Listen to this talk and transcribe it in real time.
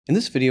In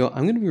this video,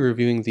 I'm going to be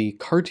reviewing the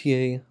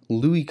Cartier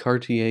Louis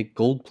Cartier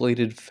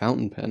gold-plated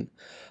fountain pen.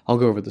 I'll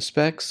go over the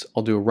specs,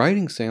 I'll do a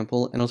writing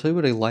sample, and I'll tell you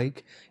what I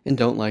like and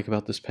don't like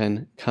about this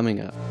pen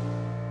coming up.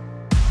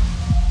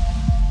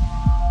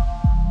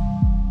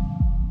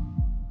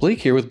 Blake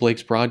here with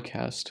Blake's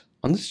Broadcast.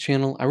 On this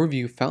channel, I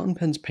review fountain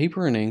pens,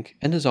 paper, and ink,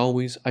 and as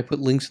always, I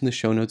put links in the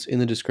show notes in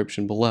the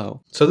description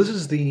below. So this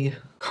is the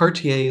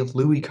Cartier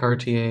Louis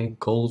Cartier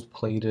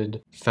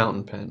gold-plated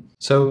fountain pen.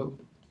 So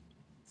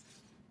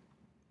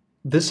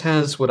this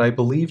has what I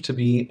believe to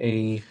be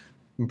a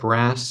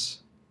brass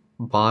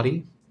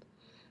body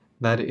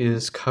that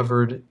is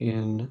covered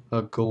in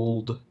a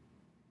gold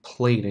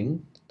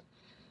plating,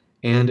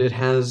 and it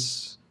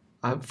has,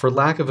 for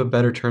lack of a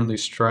better term,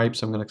 these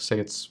stripes, I'm going to say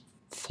it's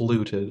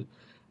fluted.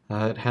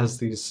 It has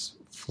these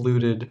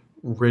fluted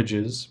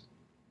ridges,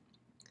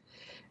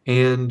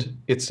 and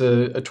it's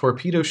a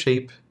torpedo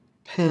shape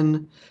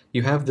pen.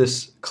 You have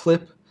this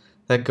clip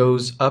that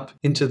goes up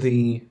into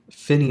the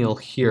finial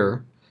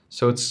here.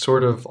 So it's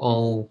sort of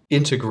all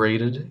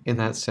integrated in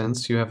that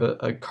sense. You have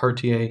a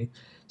Cartier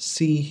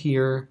C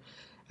here.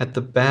 At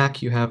the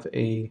back you have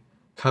a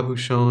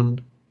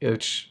cabochon,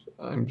 which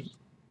I'm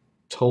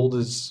told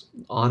is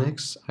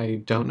onyx.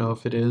 I don't know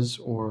if it is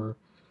or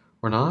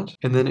not.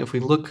 And then if we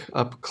look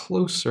up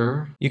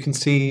closer, you can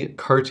see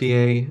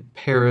Cartier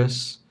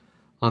Paris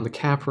on the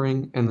cap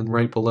ring, and then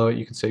right below it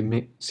you can see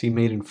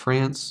Made in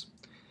France.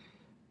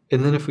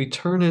 And then if we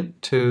turn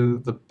it to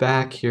the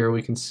back here,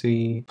 we can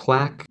see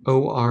plaque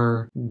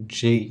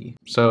ORG.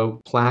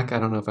 So plaque, I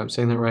don't know if I'm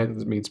saying that right,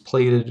 it means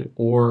plated,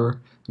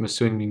 or I'm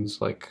assuming means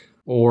like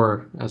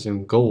or as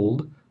in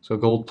gold. So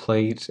gold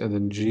plate, and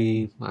then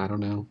G, I don't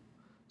know,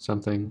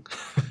 something.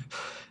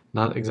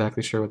 Not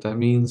exactly sure what that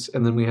means.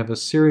 And then we have a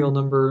serial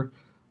number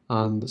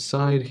on the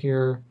side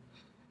here,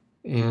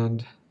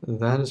 and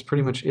that is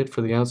pretty much it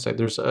for the outside.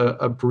 There's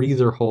a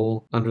breather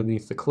hole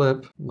underneath the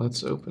clip.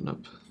 Let's open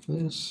up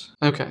this.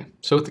 Okay,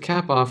 so with the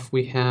cap off,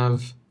 we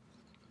have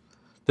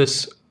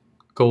this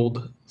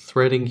gold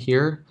threading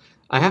here.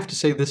 I have to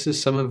say this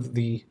is some of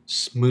the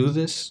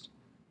smoothest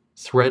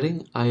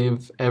threading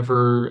I've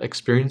ever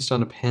experienced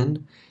on a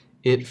pen.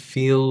 It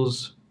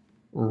feels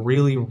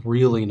really,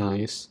 really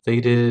nice.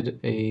 They did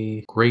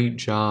a great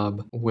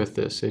job with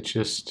this. It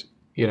just,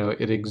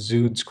 it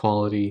exudes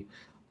quality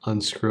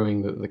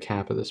unscrewing the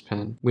cap of this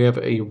pen. We have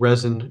a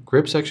resin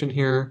grip section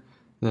here,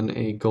 then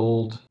a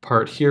gold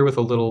part here with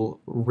a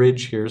little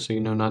ridge here so you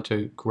know not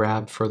to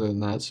grab further than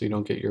that so you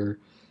don't get your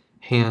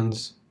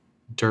hands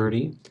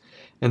dirty.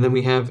 And then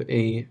we have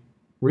a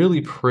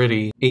really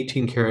pretty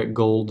 18 karat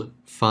gold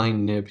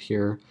fine nib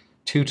here,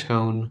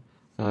 two-tone.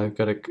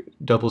 Got a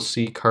double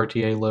C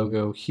Cartier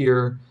logo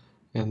here,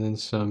 and then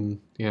some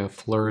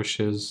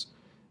flourishes.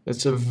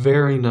 It's a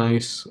very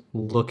nice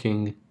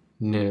looking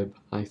nib,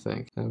 I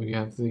think. We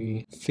have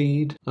the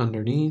feed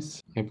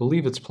underneath. I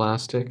believe it's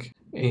plastic.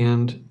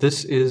 And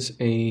this is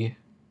and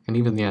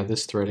even,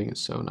 this threading is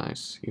so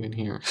nice, even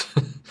here.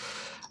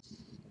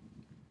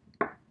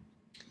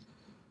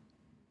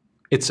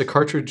 It's a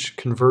cartridge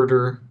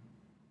converter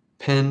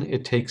pen.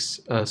 It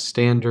takes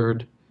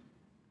standard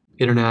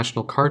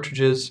international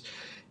cartridges,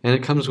 and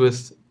it comes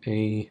with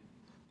a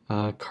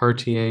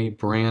Cartier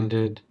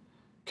branded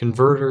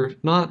converter.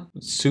 Not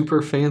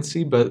super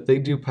fancy, but they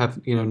do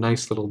have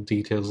nice little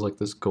details like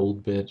this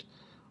gold bit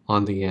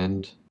on the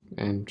end.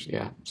 And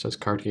yeah, it says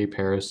Cartier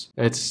Paris.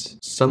 It's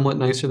somewhat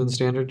nicer than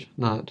standard,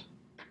 not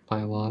by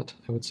a lot,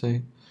 I would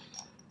say.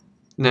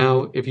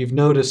 Now, if you've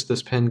noticed,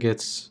 this pen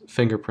gets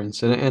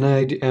fingerprints, and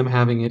I am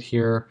having it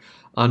here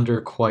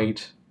under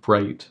quite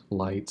bright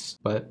lights,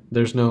 but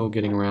there's no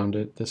getting around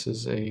it. This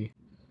is a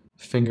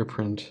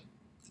fingerprint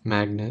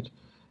magnet.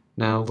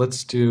 Now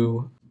let's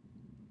do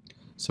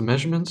some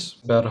measurements.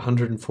 About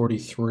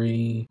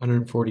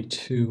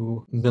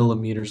 142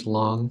 millimeters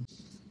long.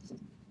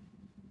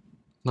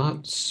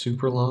 Not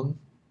super long.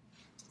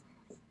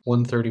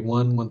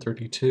 131,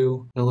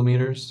 132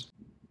 millimeters.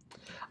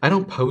 I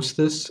don't post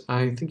this.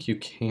 I think you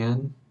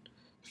can.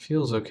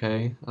 Feels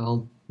okay.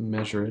 I'll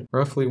measure it.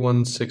 Roughly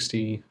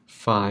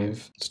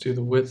 165. Let's do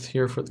the width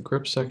here for the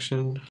grip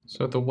section.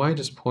 So at the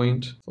widest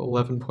point,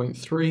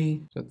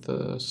 11.3. At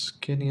the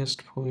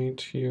skinniest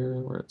point here,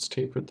 where it's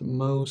tapered the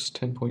most,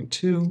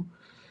 10.2.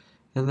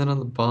 And then on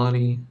the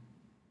body,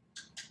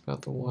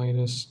 about the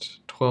widest,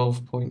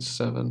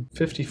 12.7.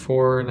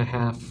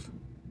 54.5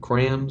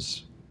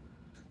 grams.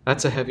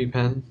 That's a heavy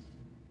pen.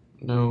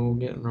 No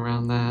getting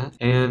around that.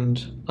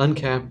 And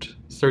uncapped,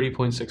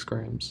 30.6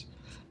 grams.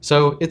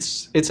 So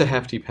it's a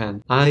hefty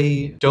pen.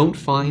 I don't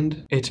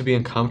find it to be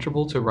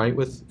uncomfortable to write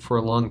with for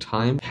a long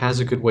time. It has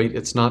a good weight.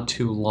 It's not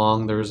too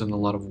long. There isn't a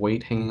lot of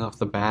weight hanging off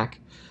the back,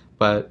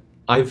 but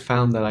I've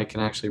found that I can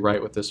actually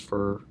write with this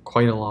for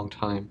quite a long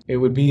time. It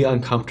would be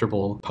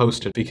uncomfortable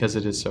posted because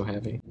it is so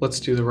heavy. Let's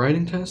do the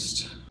writing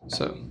test.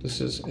 So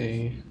this is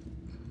a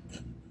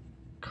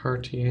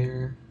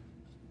Cartier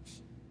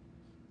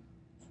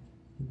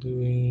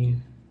Louis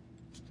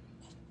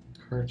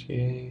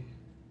Cartier.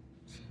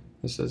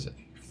 This is a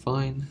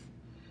fine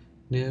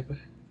nib,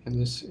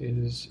 and this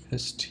is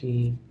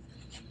ST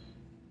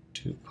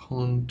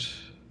DuPont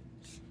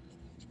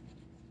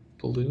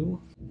Blue.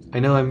 I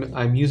know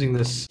I'm using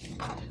this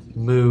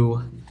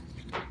Moo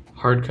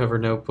hardcover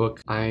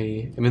notebook.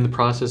 I am in the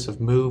process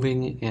of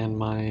moving, and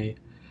my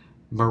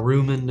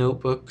Maruman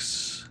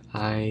notebooks,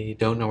 I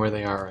don't know where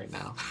they are right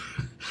now.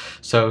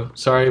 So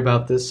sorry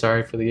about this,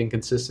 sorry for the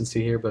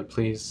inconsistency here, but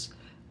please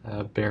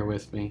bear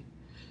with me.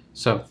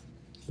 So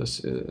this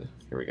is,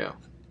 here we go.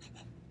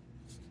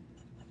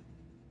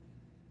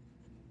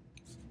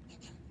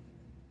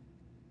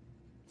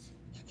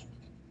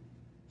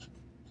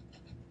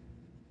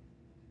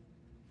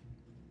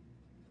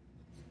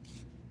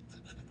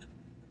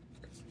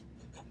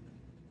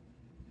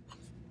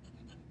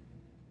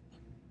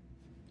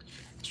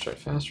 Let's try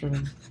fast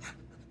writing.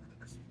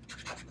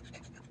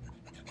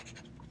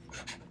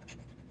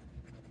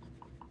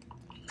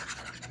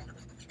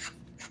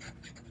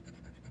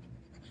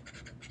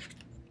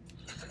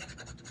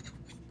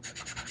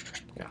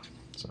 Yeah,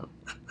 so.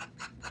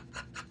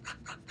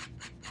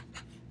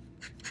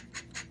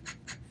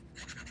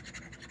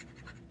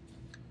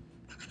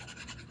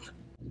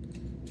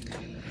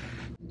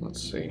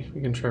 Let's see,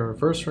 we can try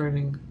reverse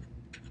writing.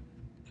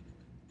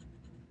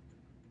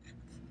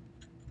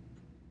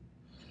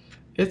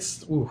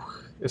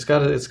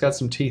 It's got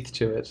some teeth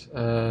to it.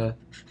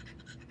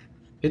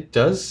 It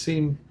does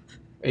seem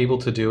able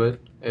to do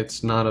it.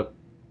 It's not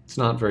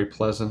very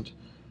pleasant.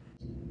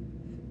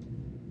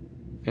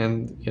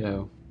 And, you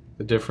know,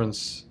 the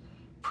difference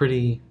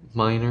pretty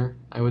minor,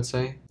 I would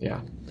say.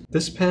 Yeah.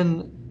 This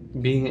pen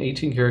being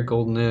 18 karat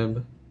gold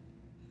nib,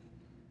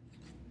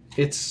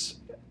 it's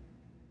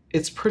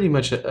pretty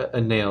much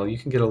a nail. You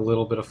can get a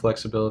little bit of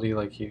flexibility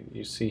like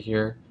you see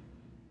here,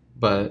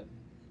 but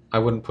I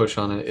wouldn't push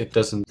on it. It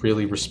doesn't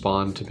really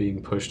respond to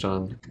being pushed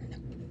on.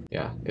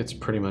 Yeah, it's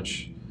pretty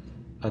much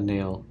a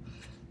nail.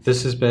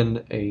 This has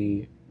been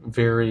a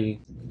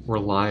very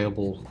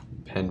reliable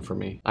pen for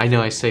me. I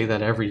know I say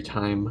that every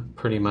time,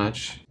 pretty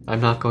much. I'm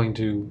not going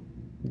to,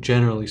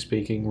 generally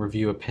speaking,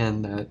 review a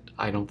pen that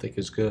I don't think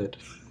is good.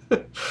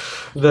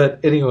 But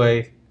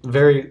anyway,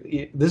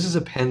 this is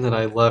a pen that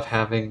I love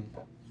having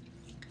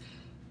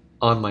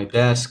on my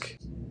desk.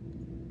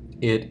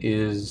 It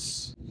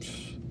is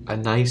a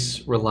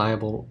nice,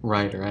 reliable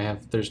writer.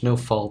 There's no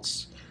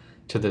faults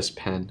to this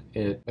pen.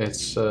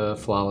 It's a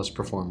flawless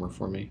performer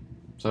for me.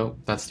 So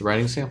that's the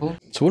writing sample.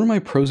 So what are my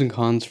pros and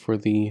cons for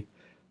the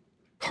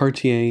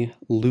Cartier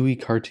Louis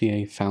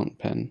Cartier fountain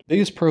pen?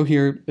 Biggest pro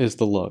here is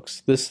the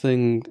looks. This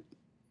thing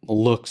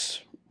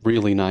looks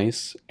really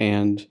nice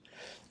and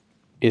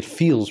it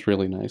feels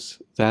really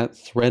nice. That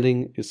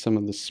threading is some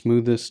of the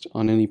smoothest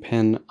on any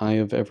pen I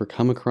have ever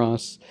come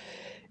across.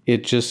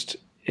 It just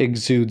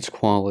exudes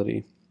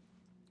quality.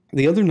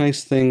 The other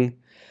nice thing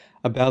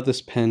about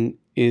this pen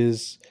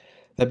is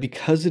that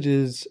because it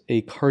is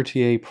a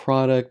Cartier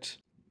product,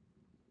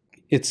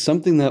 it's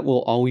something that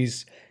will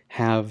always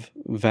have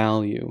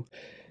value.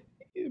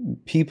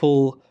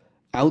 People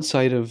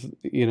outside of,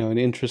 an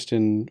interest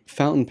in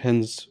fountain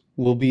pens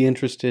will be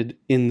interested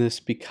in this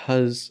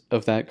because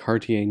of that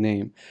Cartier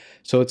name.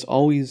 So it's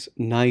always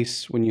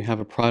nice when you have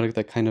a product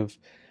that kind of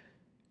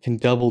can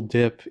double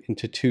dip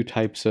into two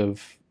types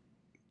of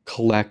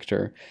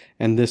collector,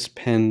 and this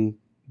pen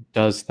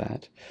does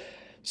that.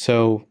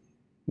 So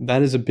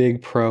that is a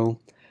big pro.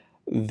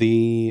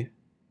 The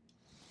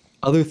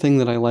other thing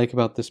that I like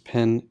about this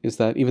pen is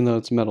that even though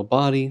it's metal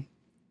body,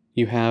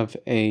 you have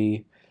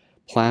a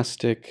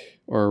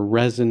plastic or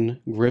resin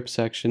grip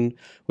section,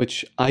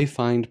 which I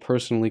find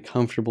personally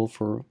comfortable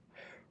for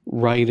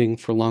writing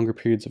for longer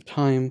periods of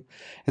time.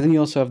 And then you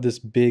also have this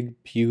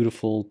big,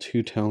 beautiful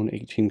two-tone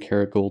 18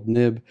 karat gold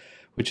nib,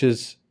 which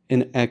is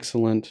an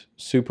excellent,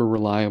 super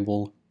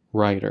reliable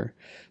writer.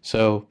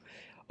 So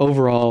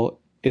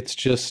overall, it's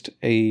just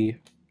a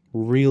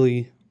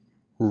really,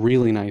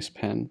 really nice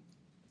pen.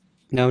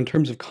 Now, in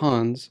terms of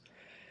cons,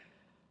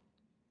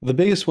 the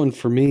biggest one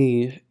for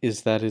me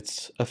is that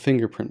it's a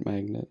fingerprint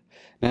magnet.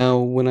 Now,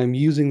 when I'm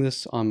using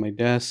this on my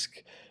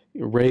desk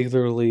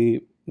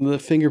regularly, the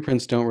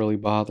fingerprints don't really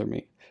bother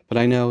me. But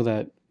I know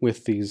that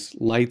with these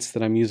lights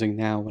that I'm using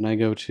now, when I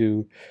go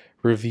to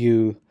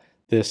review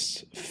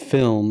this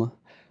film,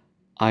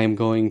 I am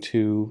going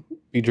to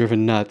be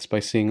driven nuts by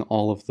seeing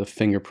all of the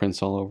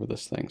fingerprints all over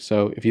this thing.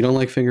 So if you don't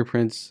like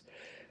fingerprints,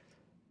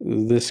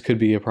 this could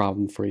be a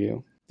problem for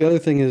you. The other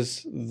thing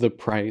is the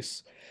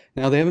price.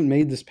 Now, they haven't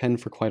made this pen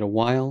for quite a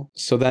while,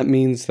 so that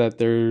means that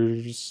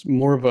there's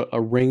more of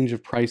a range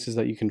of prices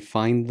that you can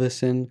find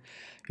this in.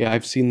 Yeah,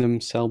 I've seen them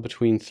sell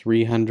between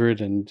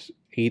 $300 and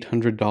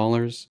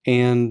 $800,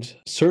 and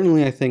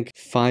certainly I think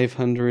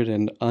 $500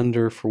 and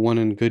under for one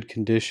in good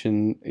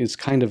condition is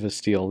kind of a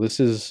steal. This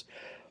is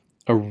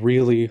a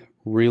really,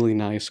 really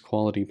nice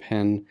quality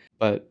pen,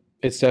 but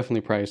it's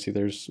definitely pricey.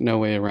 There's no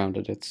way around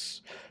it.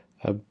 It's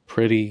a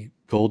pretty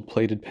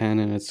gold-plated pen,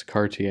 and it's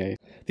Cartier.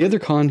 The other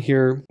con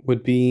here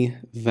would be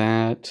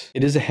that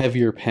it is a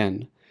heavier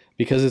pen.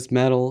 Because it's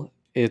metal,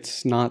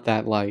 it's not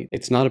that light.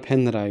 It's not a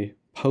pen that I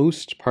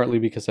post, partly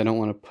because I don't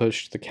want to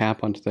push the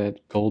cap onto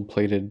that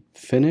gold-plated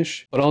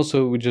finish, but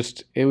also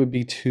it would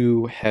be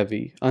too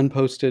heavy.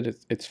 Unposted,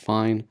 it's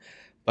fine,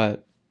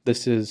 but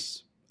this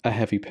is a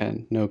heavy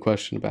pen, no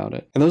question about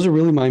it. And those are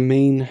really my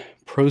main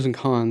pros and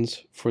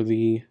cons for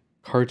the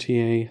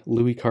Cartier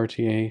Louis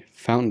Cartier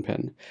fountain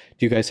pen.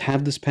 Do you guys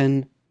have this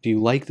pen? Do you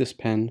like this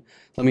pen?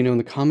 Let me know in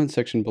the comment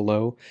section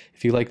below.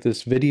 If you like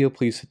this video,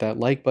 please hit that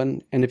like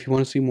button. And if you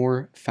want to see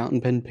more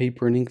fountain pen,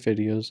 paper, and ink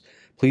videos,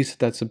 please hit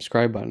that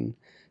subscribe button.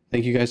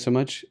 Thank you guys so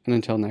much, and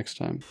until next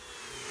time.